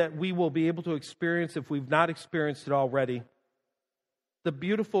pray that we will be able to experience, if we've not experienced it already, the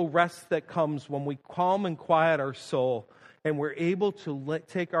beautiful rest that comes when we calm and quiet our soul and we're able to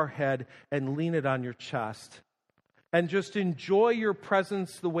take our head and lean it on your chest and just enjoy your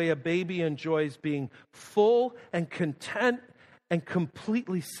presence the way a baby enjoys being full and content and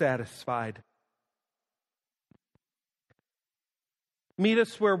completely satisfied. Meet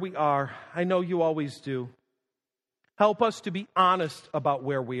us where we are. I know you always do. Help us to be honest about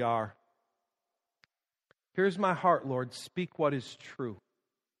where we are. Here's my heart, Lord. Speak what is true.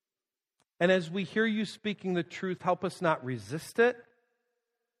 And as we hear you speaking the truth, help us not resist it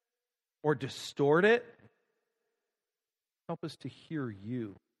or distort it. Help us to hear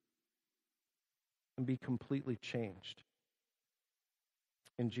you and be completely changed.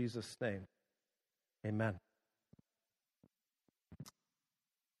 In Jesus' name, amen.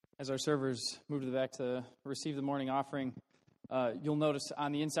 As our servers move to the back to receive the morning offering, you'll notice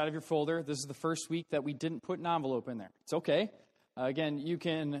on the inside of your folder, this is the first week that we didn't put an envelope in there. It's okay. Again, you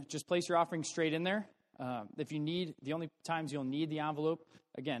can just place your offering straight in there. If you need, the only times you'll need the envelope,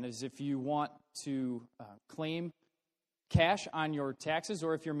 again, is if you want to claim cash on your taxes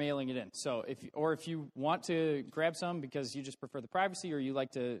or if you're mailing it in. So if you want to grab some because you just prefer the privacy or you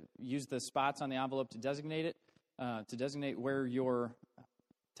like to use the spots on the envelope to designate where your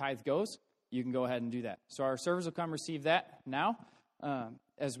tithe goes, you can go ahead and do that. So our servers will come receive that now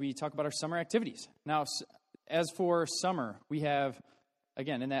as we talk about our summer activities. Now, as for summer, we have,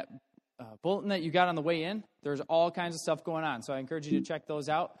 again, in that bulletin that you got on the way in, there's all kinds of stuff going on. So I encourage you to check those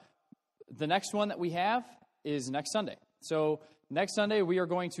out. The next one that we have is next Sunday. So next Sunday, we are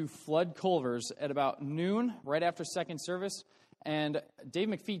going to flood Culver's at about noon, right after second service. And Dave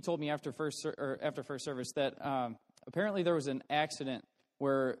McPhee told me after first service that apparently there was an accident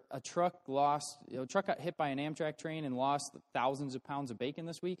where a truck got hit by an Amtrak train and lost thousands of pounds of bacon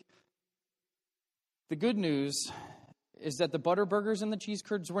this week. The good news is that the butter burgers and the cheese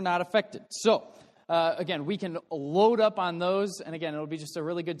curds were not affected. So, again, we can load up on those. And again, it'll be just a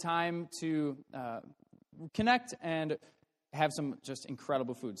really good time to connect and have some just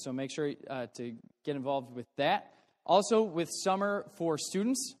incredible food. So make sure to get involved with that. Also, with summer for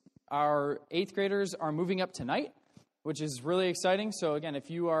students, our 8th graders are moving up tonight, which is really exciting. So again, if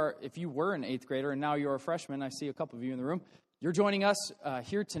you were an 8th grader and now you're a freshman, I see a couple of you in the room, you're joining us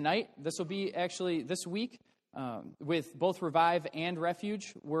here tonight. This will be actually this week with both Revive and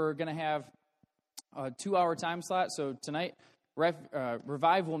Refuge. We're going to have a 2-hour time slot. So tonight,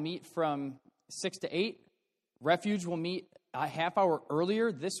 Revive will meet from 6 to 8. Refuge will meet a half hour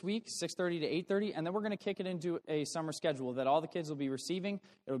earlier this week, 6:30 to 8:30, and then we're going to kick it into a summer schedule that all the kids will be receiving.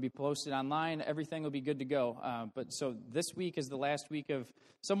 It will be posted online. Everything will be good to go. But so this week is the last week of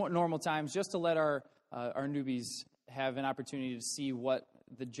somewhat normal times, just to let our newbies have an opportunity to see what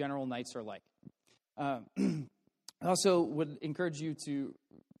the general nights are like. I also would encourage you to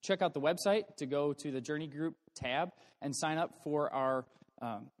check out the website, to go to the Journey Group tab and sign up for our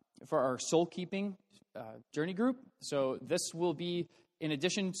soul keeping Journey Group. So this will be in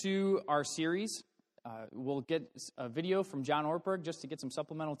addition to our series. We'll get a video from John Ortberg just to get some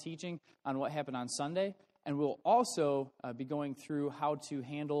supplemental teaching on what happened on Sunday. And we'll also be going through how to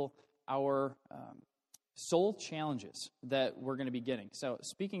handle our soul challenges that we're going to be getting. So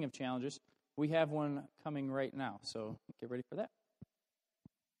speaking of challenges, we have one coming right now. So get ready for that.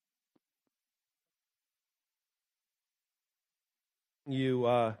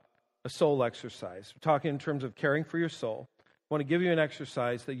 A soul exercise. We're talking in terms of caring for your soul. I want to give you an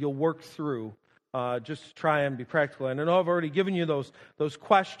exercise that you'll work through just to try and be practical. And I know I've already given you those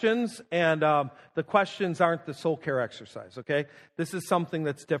questions, and the questions aren't the soul care exercise, okay? This is something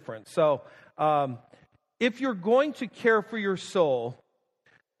that's different. So if you're going to care for your soul,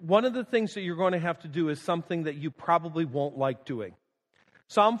 one of the things that you're going to have to do is something that you probably won't like doing.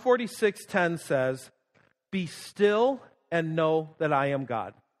 Psalm 46:10 says, "Be still and know that I am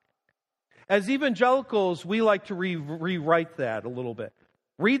God." As evangelicals, we like to rewrite that a little bit.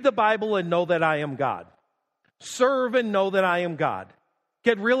 Read the Bible and know that I am God. Serve and know that I am God.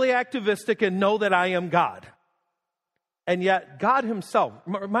 Get really activistic and know that I am God. And yet, God himself,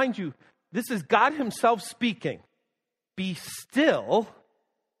 mind you, this is God himself speaking. Be still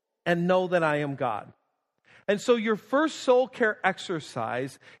and know that I am God. And so your first soul care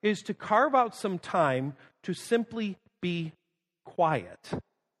exercise is to carve out some time to simply be quiet.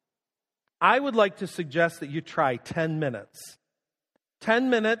 I would like to suggest that you try 10 minutes.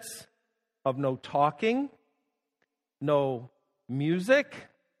 10 minutes of no talking, no music,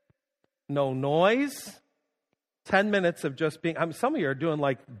 no noise. 10 minutes of just being, some of you are doing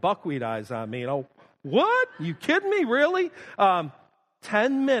like buckwheat eyes on me. What? You kidding me? Really?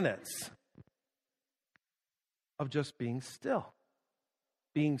 10 minutes of just being still.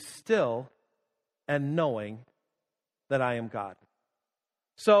 Being still and knowing that I am God.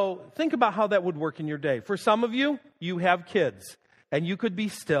 So think about how that would work in your day. For some of you, you have kids, and you could be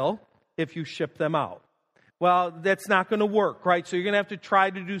still if you ship them out. Well, that's not going to work, right? So you're going to have to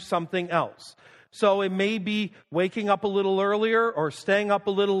try to do something else. So it may be waking up a little earlier or staying up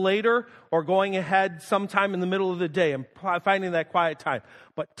a little later or going ahead sometime in the middle of the day and finding that quiet time.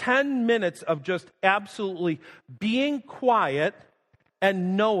 But 10 minutes of just absolutely being quiet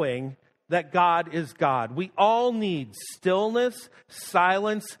and knowing that God is God. We all need stillness,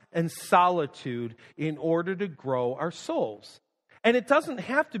 silence, and solitude in order to grow our souls. And it doesn't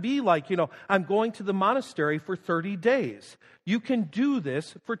have to be like, I'm going to the monastery for 30 days. You can do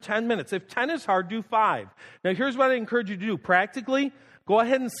this for 10 minutes. If 10 is hard, do 5. Now, here's what I encourage you to do. Practically, go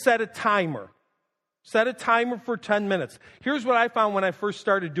ahead and set a timer. Set a timer for 10 minutes. Here's what I found when I first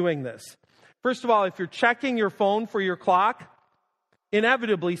started doing this. First of all, if you're checking your phone for your clock,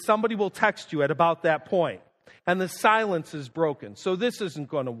 inevitably somebody will text you at about that point, and the silence is broken. So this isn't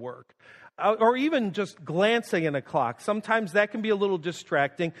going to work. Or even just glancing at a clock. Sometimes that can be a little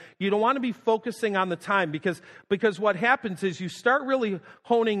distracting. You don't want to be focusing on the time because what happens is you start really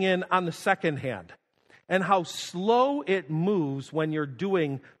honing in on the second hand and how slow it moves when you're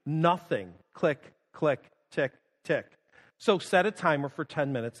doing nothing. Click, click, tick, tick. So set a timer for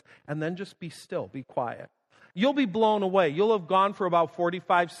 10 minutes and then just be still, be quiet. You'll be blown away. You'll have gone for about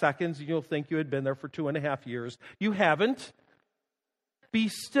 45 seconds and you'll think you had been there for 2.5 years. You haven't. Be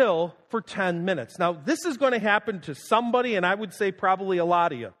still for 10 minutes. Now, this is going to happen to somebody, and I would say probably a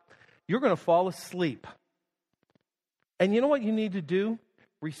lot of you. You're going to fall asleep. And you know what you need to do?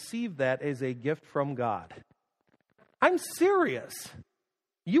 Receive that as a gift from God. I'm serious.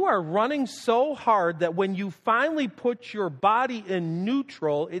 You are running so hard that when you finally put your body in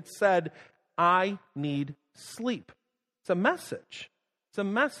neutral, it said, I need sleep. It's a message. It's a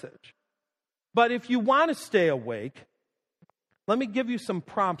message. But if you want to stay awake, let me give you some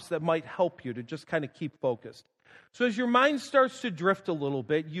prompts that might help you to just kind of keep focused. So as your mind starts to drift a little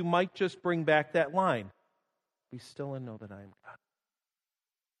bit, you might just bring back that line. Be still and know that I am God.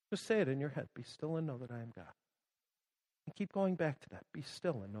 Just say it in your head. Be still and know that I am God. And keep going back to that. Be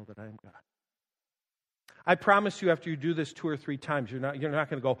still and know that I am God. I promise you after you do this 2 or 3 times, you're not going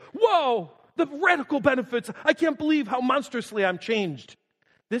to go, whoa, the radical benefits. I can't believe how monstrously I'm changed.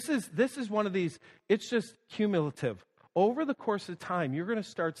 This is one of these, it's just cumulative. Over the course of time, you're going to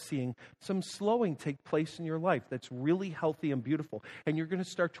start seeing some slowing take place in your life that's really healthy and beautiful. And you're going to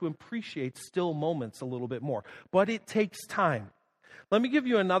start to appreciate still moments a little bit more. But it takes time. Let me give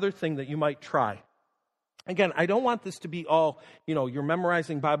you another thing that you might try. Again, I don't want this to be all, you're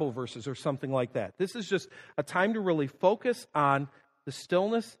memorizing Bible verses or something like that. This is just a time to really focus on the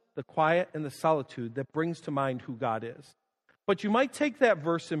stillness, the quiet, and the solitude that brings to mind who God is. But you might take that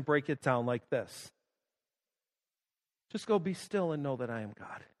verse and break it down like this. Just go be still and know that I am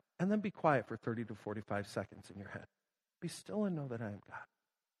God. And then be quiet for 30 to 45 seconds in your head. Be still and know that I am God.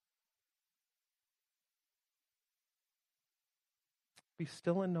 Be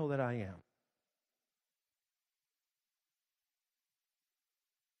still and know that I am.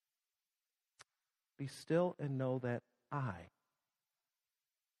 Be still and know that I.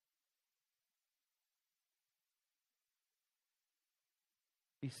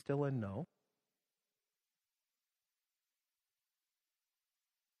 Be still and know.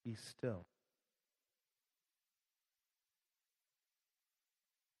 Be still.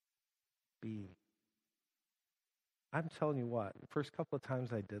 be. I'm telling you what, the first couple of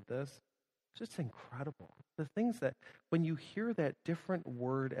times I did this, it's just incredible. The things that, when you hear that different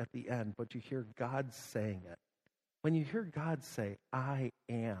word at the end, but you hear God saying it, when you hear God say, I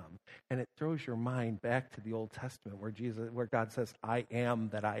am, and it throws your mind back to the Old Testament where God says, I am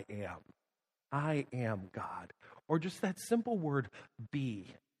that I am. I am God. Or just that simple word, be.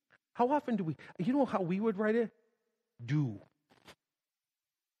 How often do we, you know how we would write it? Do.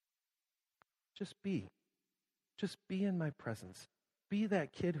 Just be. Just be in my presence. Be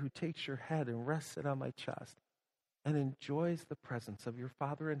that kid who takes your head and rests it on my chest and enjoys the presence of your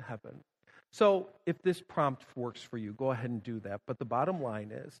Father in heaven. So if this prompt works for you, go ahead and do that. But the bottom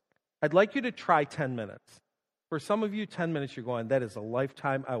line is, I'd like you to try 10 minutes. For some of you, 10 minutes, you're going, that is a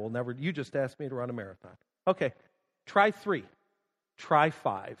lifetime. I will never, you just asked me to run a marathon. Okay, try 3. Try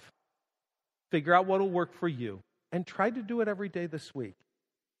 5. Figure out what will work for you. And try to do it every day this week.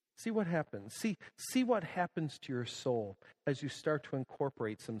 See what happens. See what happens to your soul as you start to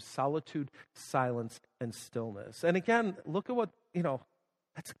incorporate some solitude, silence, and stillness. And again, look at what,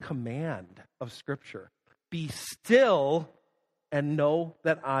 that's a command of Scripture. Be still and know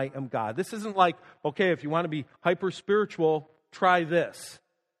that I am God. This isn't like, okay, if you want to be hyper-spiritual, try this.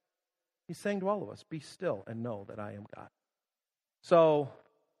 He's saying to all of us, be still and know that I am God. So,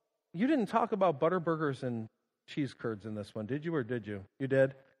 you didn't talk about butter burgers and cheese curds in this one, did you, or did you? You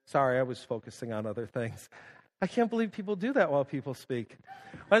did? Sorry, I was focusing on other things. I can't believe people do that while people speak.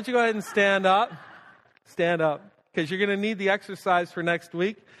 Why don't you go ahead and stand up? Stand up, because you're going to need the exercise for next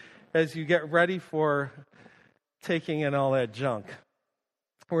week as you get ready for taking in all that junk.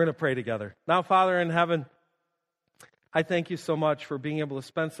 We're going to pray together. Now, Father in heaven, I thank you so much for being able to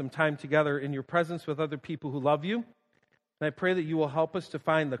spend some time together in your presence with other people who love you. And I pray that you will help us to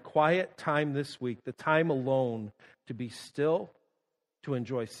find the quiet time this week, the time alone to be still, to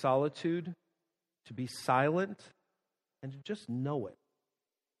enjoy solitude, to be silent, and to just know it.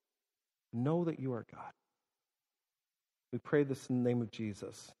 Know that you are God. We pray this in the name of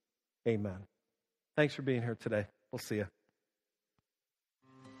Jesus. Amen. Thanks for being here today. We'll see you.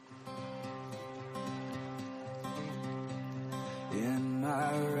 In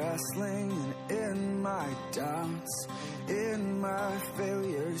my wrestling and in my doubts, in my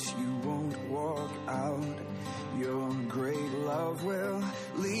failures, you won't walk out. Your great love will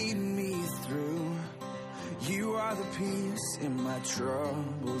lead me through. You are the peace in my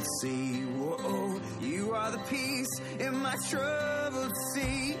troubled sea. Whoa, you are the peace in my troubled sea.